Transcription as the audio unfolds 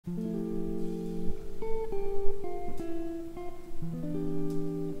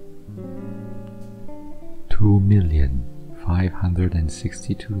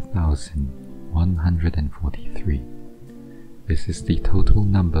2,562,143. This is the total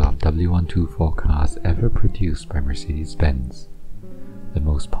number of W124 cars ever produced by Mercedes-Benz. The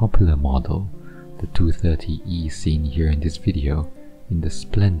most popular model, the 230e seen here in this video, in the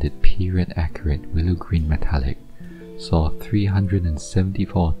splendid period-accurate willow green metallic, saw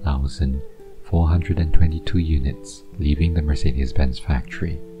 374,422 units leaving the Mercedes-Benz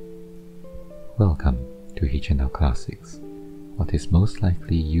factory. Welcome to H&L Classics, what is most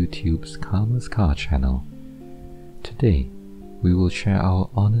likely YouTube's calmest car channel. Today, we will share our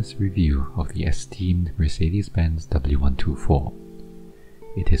honest review of the esteemed Mercedes-Benz W124.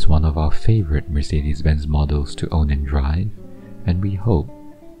 It is one of our favorite Mercedes-Benz models to own and drive, and we hope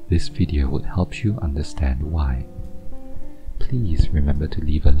this video would help you understand why. Please remember to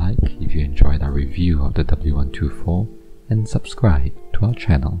leave a like if you enjoyed our review of the W124 and subscribe to our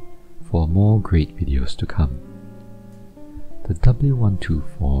channel for more great videos to come. The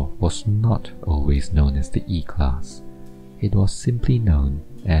W124 was not always known as the E-Class. It was simply known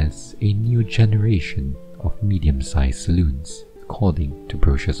as a new generation of medium-sized saloons, according to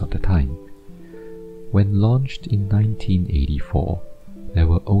brochures of the time. When launched in 1984, there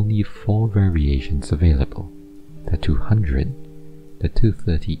were only 4 variations available: the 200, the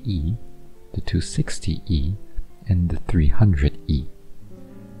 230e, the 260e, and the 300e.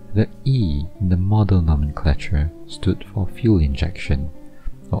 The E in the model nomenclature stood for fuel injection,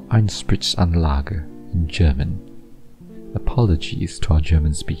 or Einspritzanlage in German. Apologies to our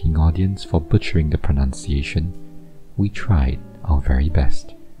German-speaking audience for butchering the pronunciation. We tried our very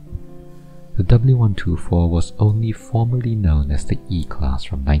best. The W124 was only formally known as the E-Class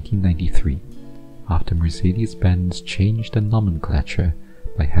from 1993, after Mercedes-Benz changed the nomenclature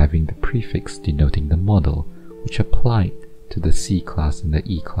by having the prefix denoting the model, which applied to the C-Class and the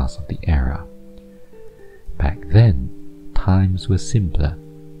E-Class of the era. Back then, times were simpler.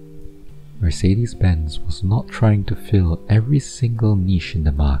 Mercedes-Benz was not trying to fill every single niche in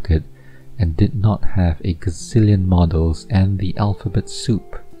the market and did not have a gazillion models and the alphabet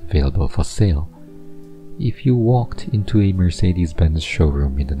soup available for sale. If you walked into a Mercedes-Benz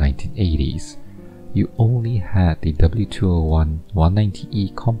showroom in the 1980s, you only had the W201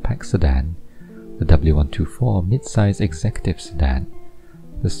 190e compact sedan, the W124 midsize executive sedan,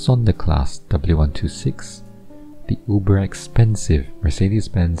 the Sonderklasse W126, the uber-expensive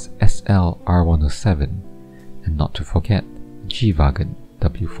Mercedes-Benz SL R107, and not to forget G-Wagen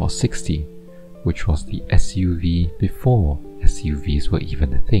W460, which was the SUV before SUVs were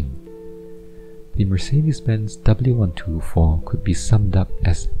even a thing. The Mercedes-Benz W124 could be summed up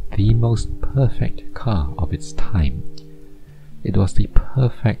as the most perfect car of its time. It was the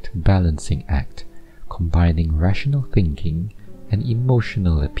perfect balancing act, combining rational thinking and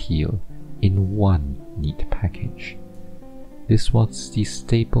emotional appeal in one neat package. This was the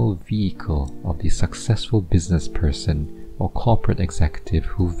staple vehicle of the successful business person or corporate executive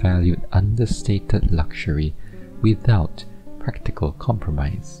who valued understated luxury without practical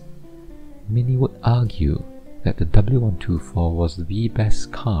compromise. Many would argue that the W124 was the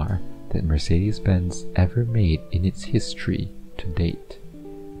best car that Mercedes-Benz ever made in its history to date.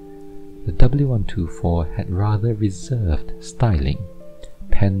 The W124 had rather reserved styling,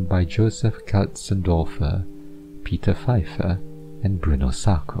 penned by Joseph Kaltzendorfer, Peter Pfeiffer, and Bruno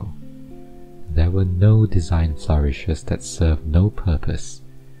Sacco. There were no design flourishes that served no purpose.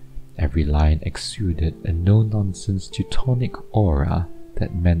 Every line exuded a no-nonsense Teutonic aura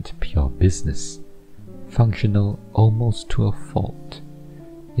that meant pure business, functional almost to a fault.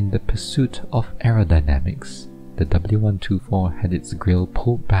 In the pursuit of aerodynamics, the W124 had its grille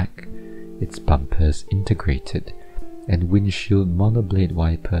pulled back, its bumpers integrated, and windshield monoblade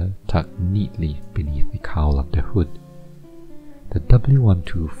wiper tucked neatly beneath the cowl of the hood. The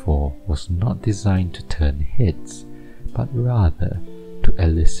W124 was not designed to turn heads, but rather to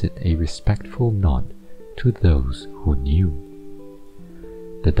elicit a respectful nod to those who knew.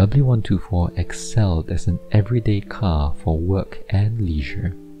 The W124 excelled as an everyday car for work and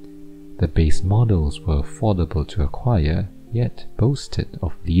leisure. The base models were affordable to acquire, yet boasted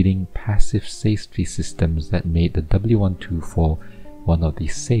of leading passive safety systems that made the W124 one of the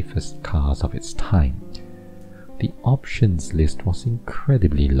safest cars of its time. The options list was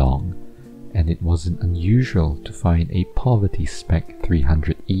incredibly long, and it wasn't unusual to find a poverty spec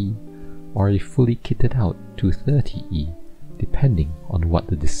 300e or a fully kitted out 230e, depending on what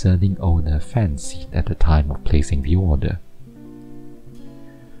the discerning owner fancied at the time of placing the order.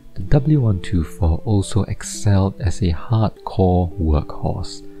 The W124 also excelled as a hardcore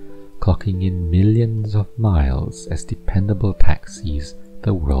workhorse, clocking in millions of miles as dependable taxis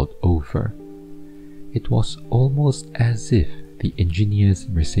the world over. It was almost as if the engineers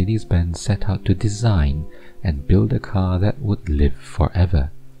in Mercedes-Benz set out to design and build a car that would live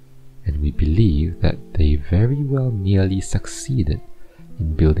forever, and we believe that they very well nearly succeeded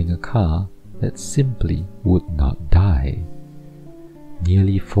in building a car that simply would not die.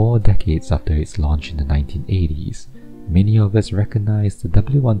 Nearly 4 decades after its launch in the 1980s, many of us recognize the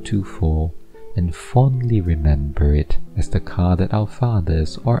W124 and fondly remember it as the car that our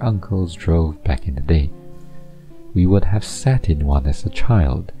fathers or uncles drove back in the day. We would have sat in one as a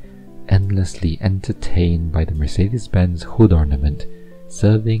child, endlessly entertained by the Mercedes-Benz hood ornament,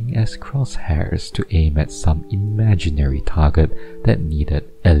 serving as crosshairs to aim at some imaginary target that needed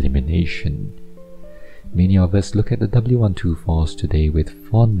elimination. Many of us look at the W124s today with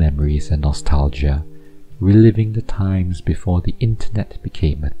fond memories and nostalgia, reliving the times before the internet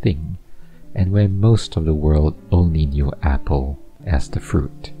became a thing, and where most of the world only knew Apple as the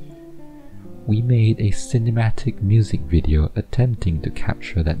fruit. We made a cinematic music video attempting to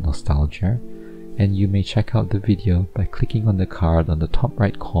capture that nostalgia, and you may check out the video by clicking on the card on the top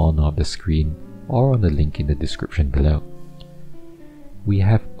right corner of the screen or on the link in the description below. We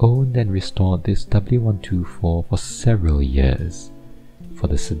have owned and restored this W124 for several years. For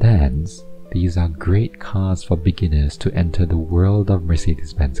the sedans, these are great cars for beginners to enter the world of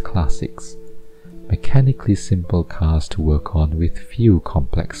Mercedes-Benz classics. Mechanically simple cars to work on with few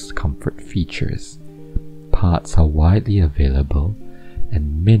complex comfort features. Parts are widely available,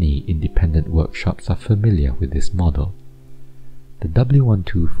 and many independent workshops are familiar with this model. The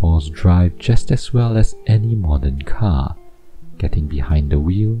W124s drive just as well as any modern car. Getting behind the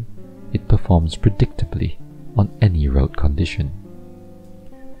wheel, it performs predictably on any road condition.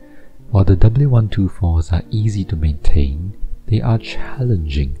 While the W124s are easy to maintain, they are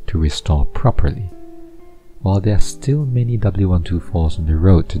challenging to restore properly. While there are still many W124s on the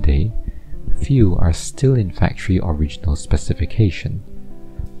road today, few are still in factory original specification.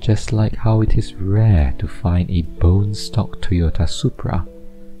 Just like how it is rare to find a bone-stock Toyota Supra,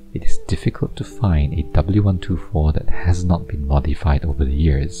 it is difficult to find a W124 that has not been modified over the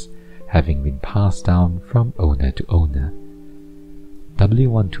years, having been passed down from owner to owner.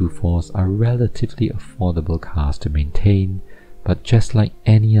 W124s are relatively affordable cars to maintain, but just like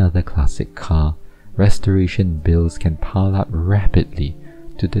any other classic car, restoration bills can pile up rapidly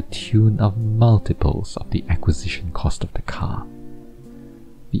to the tune of multiples of the acquisition cost of the car.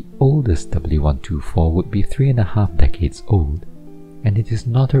 The oldest W124 would be 3.5 decades old, and it is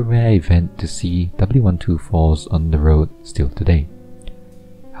not a rare event to see W124s on the road still today.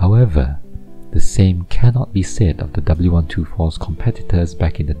 However, the same cannot be said of the W124's competitors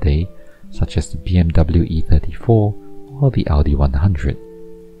back in the day, such as the BMW E34 or the Audi 100.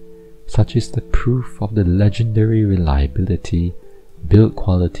 Such is the proof of the legendary reliability, build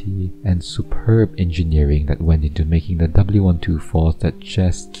quality, and superb engineering that went into making the W124s that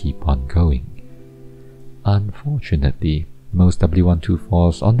just keep on going. Unfortunately, most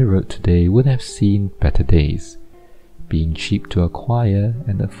W124s on the road today would have seen better days. Being cheap to acquire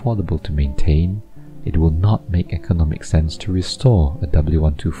and affordable to maintain, it will not make economic sense to restore a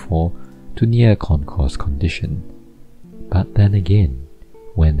W124 to near concours condition. But then again,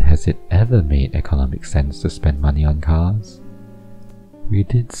 when has it ever made economic sense to spend money on cars? We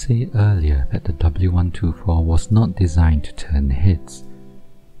did say earlier that the W124 was not designed to turn heads.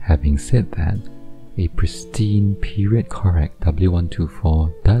 Having said that, a pristine, period-correct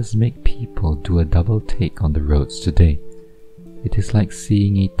W124 does make people do a double take on the roads today. It is like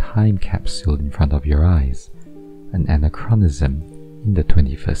seeing a time capsule in front of your eyes, an anachronism in the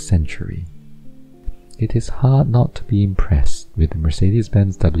 21st century. It is hard not to be impressed with the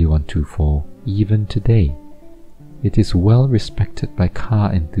Mercedes-Benz W124 even today. It is well respected by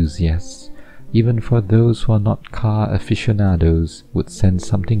car enthusiasts, even for those who are not car aficionados would sense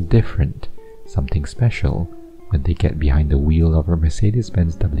something different, something special, when they get behind the wheel of a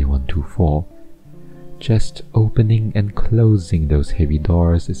Mercedes-Benz W124. Just opening and closing those heavy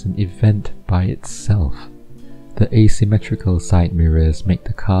doors is an event by itself. The asymmetrical side mirrors make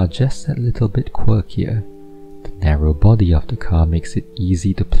the car just a little bit quirkier. The narrow body of the car makes it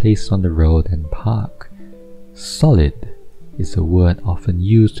easy to place on the road and park. Solid is a word often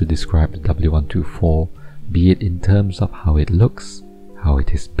used to describe the W124, be it in terms of how it looks, how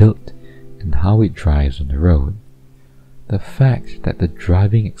it is built, and how it drives on the road. The fact that the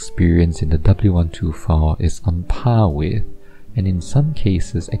driving experience in the W124 is on par with, and in some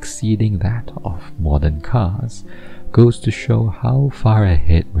cases exceeding that of modern cars, goes to show how far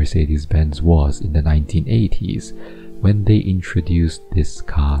ahead Mercedes-Benz was in the 1980s when they introduced this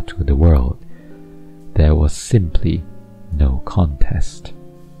car to the world. There was simply no contest.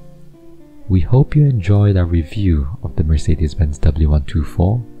 We hope you enjoyed our review of the Mercedes-Benz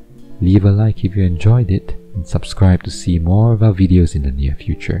W124. Leave a like if you enjoyed it and subscribe to see more of our videos in the near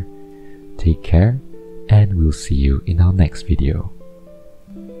future. Take care, and we'll see you in our next video.